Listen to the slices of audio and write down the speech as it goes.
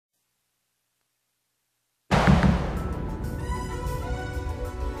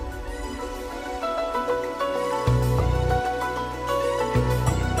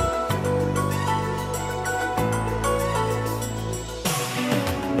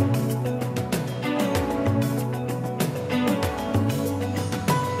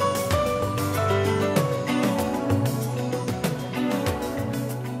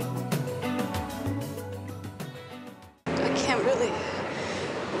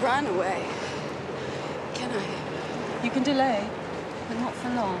run away. Can I? You can delay, but not for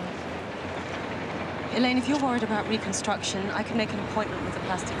long. Elaine, if you're worried about reconstruction, I can make an appointment with a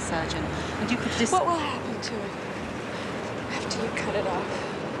plastic surgeon, and you could What will happen to it after you cut it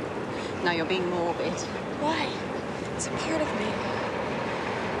off? Now you're being morbid. Why? It's a part of me.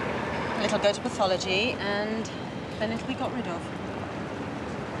 It'll go to pathology, and then it'll be got rid of.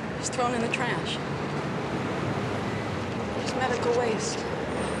 Just thrown in the trash. It's medical waste.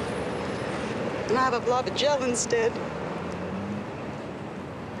 And I have a blob of gel instead.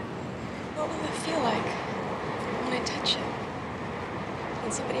 What will it feel like when I touch it?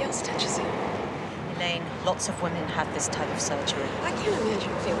 When somebody else touches it? Elaine, lots of women have this type of surgery. I can't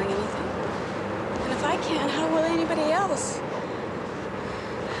imagine feeling anything. And if I can't, how will anybody else?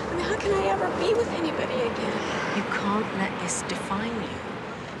 I mean, how can I ever be with anybody again? You can't let this define you.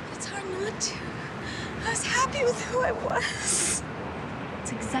 It's hard not to. I was happy with who I was.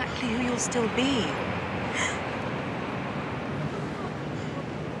 It's exactly who you'll still be.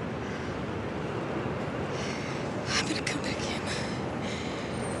 I'm gonna come back in.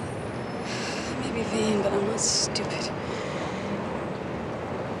 I may be vain, but I'm not stupid.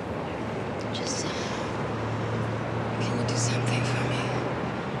 Just, can you do something for me?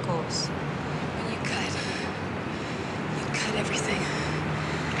 Of course. When you cut everything.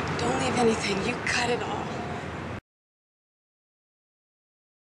 Don't leave anything. You cut it all.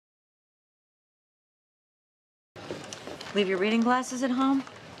 Leave your reading glasses at home?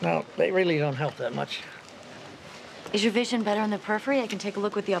 No, they really don't help that much. Is your vision better in the periphery? I can take a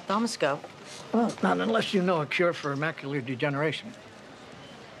look with the ophthalmoscope. Well, not unless you know a cure for macular degeneration.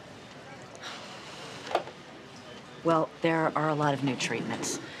 Well, there are a lot of new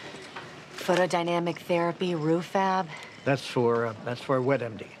treatments. Photodynamic therapy, Rufab. That's for wet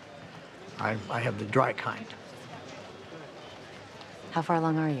MD. I have the dry kind. How far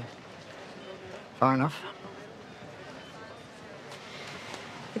along are you? Far enough.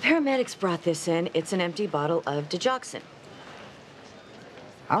 The paramedics brought this in. It's an empty bottle of digoxin.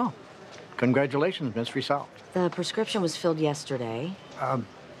 Oh, congratulations, mystery solved. The prescription was filled yesterday.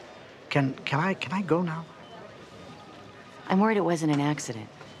 Can I go now? I'm worried it wasn't an accident.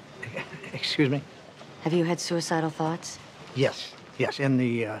 Excuse me? Have you had suicidal thoughts? Yes, in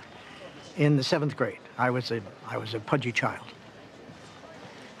the 7th grade. I was a pudgy child.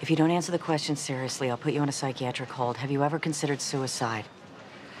 If you don't answer the question seriously, I'll put you on a psychiatric hold. Have you ever considered suicide?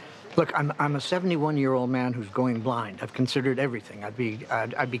 Look, I'm a 71-year-old man who's going blind. I've considered everything. I'd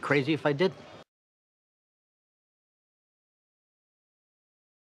be crazy if I didn't.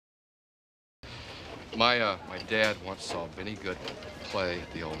 My dad once saw Benny Goodman play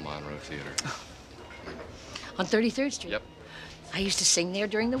at the old Monroe Theater. On 33rd Street? Yep. I used to sing there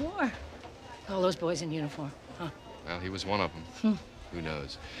during the war. All those boys in uniform. Huh. Well, he was one of them. Who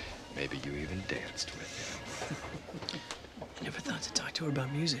knows? Maybe you even danced with him. I never thought to talk to her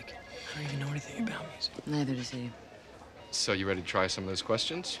about music. I don't even know anything about music. Neither does he. So you ready to try some of those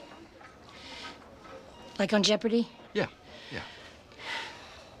questions? Like on Jeopardy? Yeah.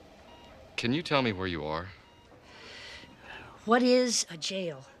 Can you tell me where you are? What is a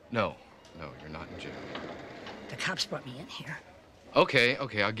jail? No, you're not in jail. The cops brought me in here. Okay,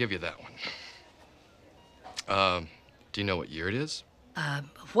 I'll give you that one. Do you know what year it is?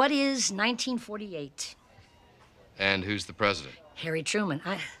 What is 1948? And who's the president? Harry Truman.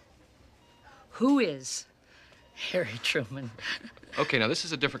 Who is Harry Truman? Okay, now this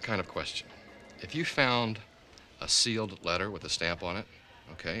is a different kind of question. If you found a sealed letter with a stamp on it,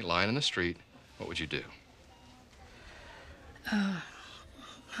 okay, lying in the street, what would you do?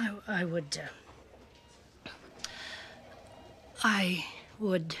 I would...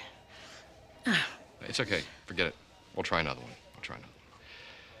 It's okay, forget it. We'll try another one.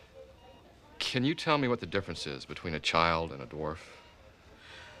 Can you tell me what the difference is between a child and a dwarf?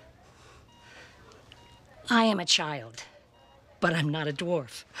 I am a child, but I'm not a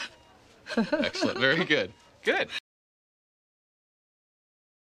dwarf. Excellent, very good. Good.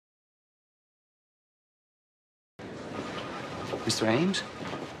 Mr. Ames?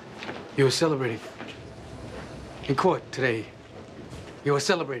 You were celebrating. In court today. You were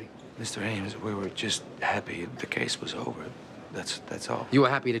celebrating. Mr. Ames, we were just happy the case was over. That's all. You were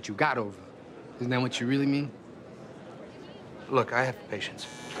happy that you got over. Isn't that what you really mean? Look, I have patience.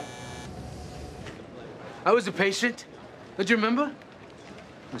 I was a patient. Don't you remember?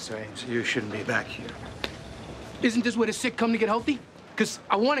 Mr. Ames, you shouldn't be back here. Isn't this where the sick come to get healthy? Because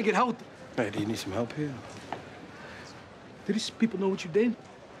I want to get healthy. Hey, do you need some help here? Do these people know what you did?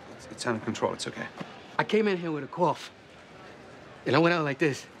 It's under control. It's okay. I came in here with a cough. And I went out like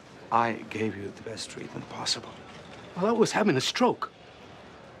this. I gave you the best treatment possible. Well, I was having a stroke.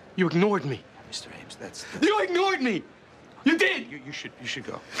 You ignored me. Mr. Ames, that's... You ignored me! You did! You should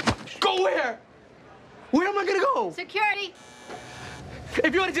go. Go where? Where am I gonna go? Security!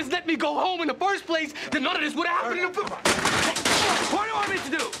 If you had just let me go home in the first place, then none of this would have happened. What do you want me to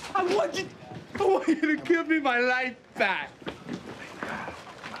do? I want you to give me my life back.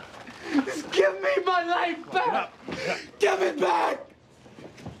 Just give me my life back. Give it back.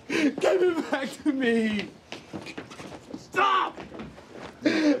 Give it back to me. Stop.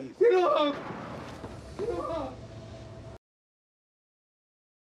 Get off. Get off.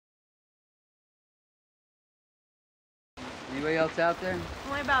 Anybody else out there?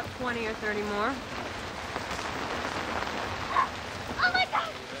 Only about 20 or 30 more. Oh my God!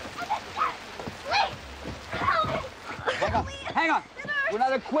 Please! Help me! Hang on! We're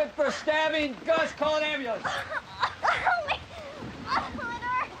not equipped for stabbing. Gus, call an ambulance. Help me!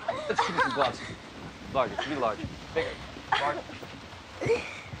 Let's give me some gloves. Larger, give me larger. Bigger. Larger.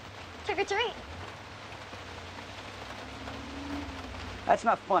 Trick or treat. That's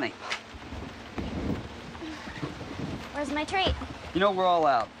not funny. Where's my treat? You know we're all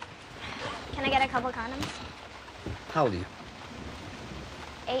out. Can I get a couple condoms? How old are you?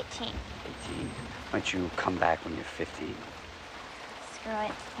 18. 18. Why don't you come back when you're 15? Screw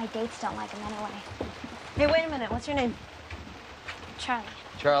it. My dates don't like them anyway. Hey, wait a minute. What's your name? Charlie,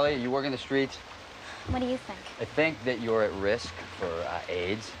 Charlie, you work in the streets? what do you think? I think that you're at risk for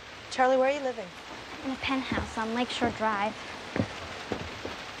AIDS. Charlie, where are you living? In a penthouse on Lakeshore Drive.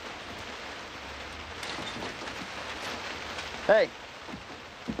 Hey.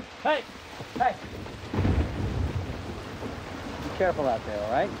 Hey. Hey. Be careful out there,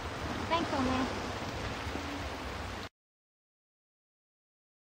 all right? Thanks, old man.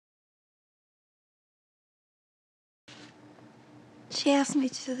 She asked me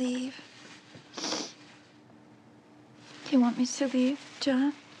to leave. Do you want me to leave,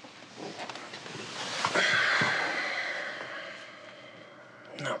 John?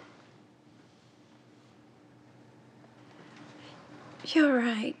 No. You're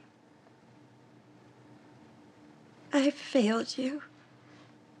right. I failed you.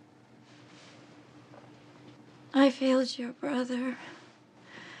 I failed your brother.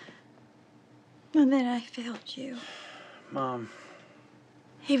 And then I failed you. Mom,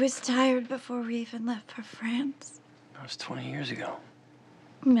 He was tired before we even left for France. that was 20 years ago.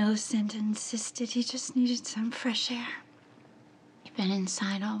 Millicent insisted he just needed some fresh air. He'd been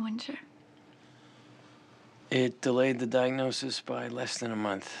inside all winter. It delayed the diagnosis by less than a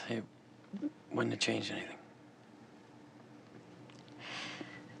month. It wouldn't have changed anything.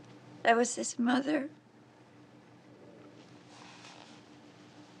 That was his mother.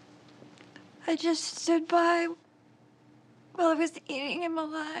 I just stood by while I was eating him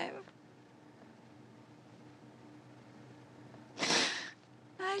alive.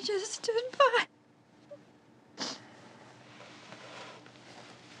 I just stood by.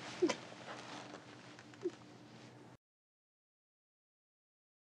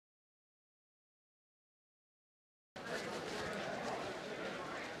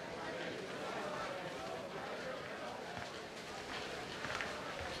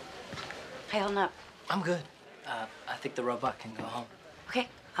 Hey, hold up. I'm good. I think the robot can go home. Okay,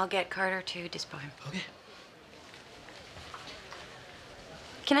 I'll get Carter to dispo him. Okay.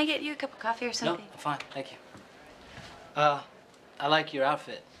 Can I get you a cup of coffee or something? No, I'm fine. Thank you. I like your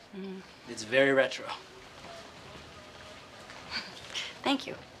outfit. Mm-hmm. It's very retro. Thank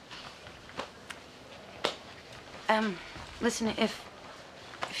you. Listen, if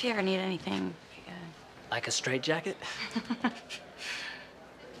you ever need anything, Like a straitjacket?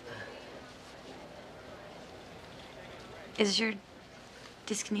 Is your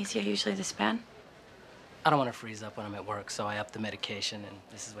dyskinesia usually this bad? I don't want to freeze up when I'm at work, so I up the medication, and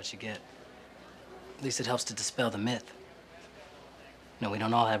this is what you get. At least it helps to dispel the myth. No, we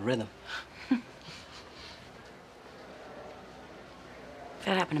don't all have rhythm. If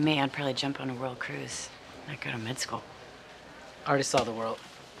that happened to me, I'd probably jump on a world cruise. I'd go to med school. I already saw the world.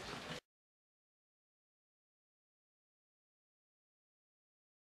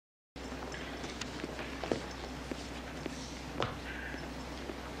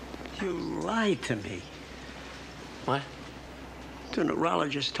 You lied to me. What? The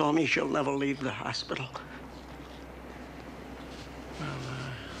neurologist told me she'll never leave the hospital. Well,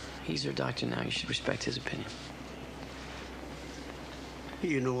 he's your doctor now. You should respect his opinion.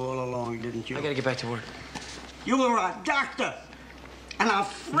 You knew all along, didn't you? I gotta get back to work. You were a doctor and a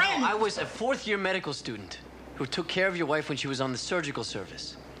friend. No, I was a fourth-year medical student who took care of your wife when she was on the surgical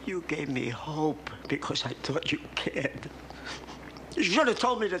service. You gave me hope because I thought you cared. You should have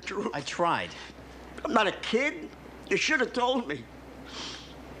told me the truth. I tried. I'm not a kid. You should have told me.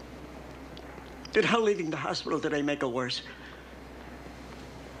 Did her leaving the hospital today make her worse?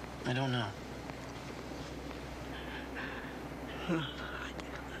 I don't know.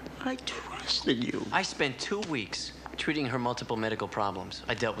 I trusted you. I spent 2 weeks treating her multiple medical problems.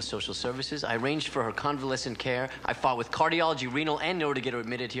 I dealt with social services. I arranged for her convalescent care. I fought with cardiology, renal, and neuro to get her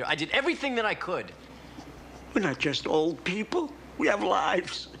admitted here. I did everything that I could. We're not just old people. We have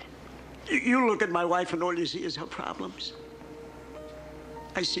lives. You look at my wife and all you see is her problems.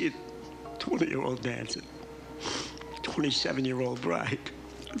 I see a 20-year-old dancer, 27-year-old bride,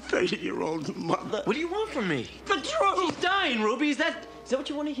 a 30-year-old mother. What do you want from me? The truth! She's dying, Ruby. Is that what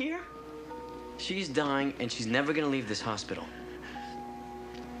you want to hear? She's dying, and she's never going to leave this hospital.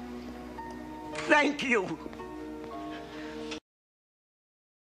 Thank you.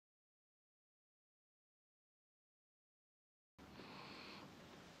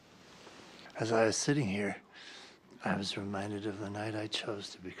 As I was sitting here, I was reminded of the night I chose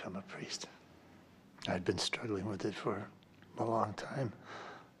to become a priest. I'd been struggling with it for a long time,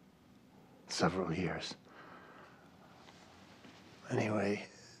 several years. Anyway,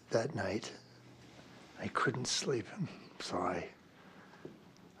 that night, I couldn't sleep, and so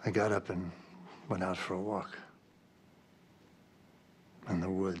I got up and went out for a walk in the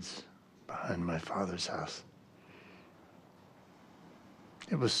woods behind my father's house.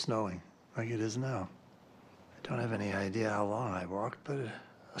 It was snowing, like it is now. I don't have any idea how long I walked, but at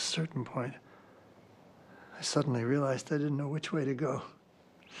a certain point, I suddenly realized I didn't know which way to go.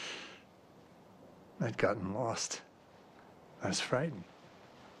 I'd gotten lost. I was frightened.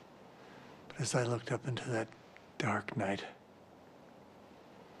 But as I looked up into that dark night,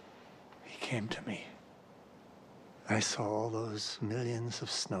 he came to me. I saw all those millions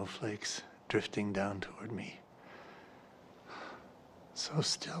of snowflakes drifting down toward me. So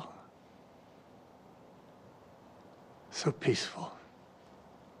still. So peaceful.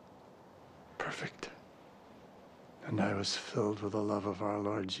 Perfect. And I was filled with the love of our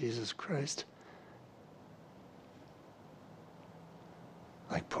Lord Jesus Christ.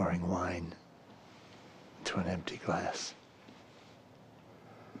 Like pouring wine into an empty glass.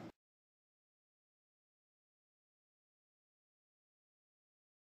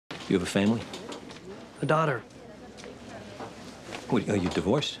 You have a family? A daughter. What, are you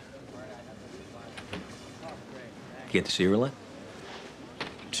divorced? You get to see her a lot?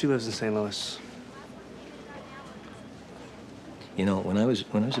 She lives in St. Louis. You know, when I was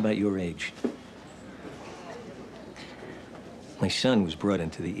about your age, my son was brought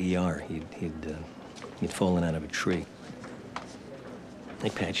into the ER. He'd fallen out of a tree. They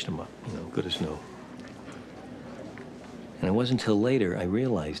patched him up, you know, good as new. And it wasn't until later I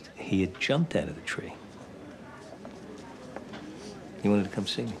realized he had jumped out of the tree. He wanted to come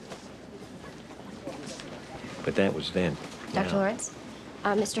see me. But that was then. Dr. Lawrence,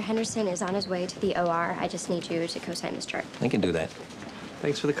 Mr. Henderson is on his way to the OR. I just need you to co-sign this chart. I can do that.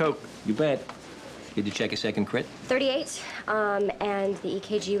 Thanks for the Coke. You bet. Did you check a second crit? 38, and the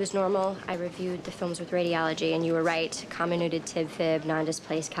EKG was normal. I reviewed the films with radiology, and you were right. Comminuted tib fib,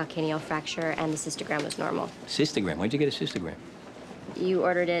 non-displaced calcaneal fracture, and the cystogram was normal. Cystogram? Why'd you get a cystogram? You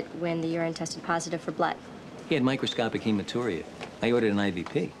ordered it when the urine tested positive for blood. He had microscopic hematuria. I ordered an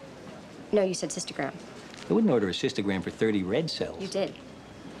IVP. No, you said cystogram. I wouldn't order a cystogram for 30 red cells. You did.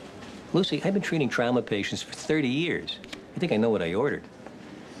 Lucy, I've been treating trauma patients for 30 years. I think I know what I ordered.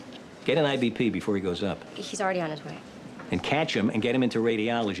 Get an IVP before he goes up. He's already on his way. And catch him and get him into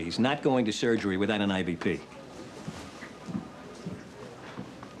radiology. He's not going to surgery without an IVP.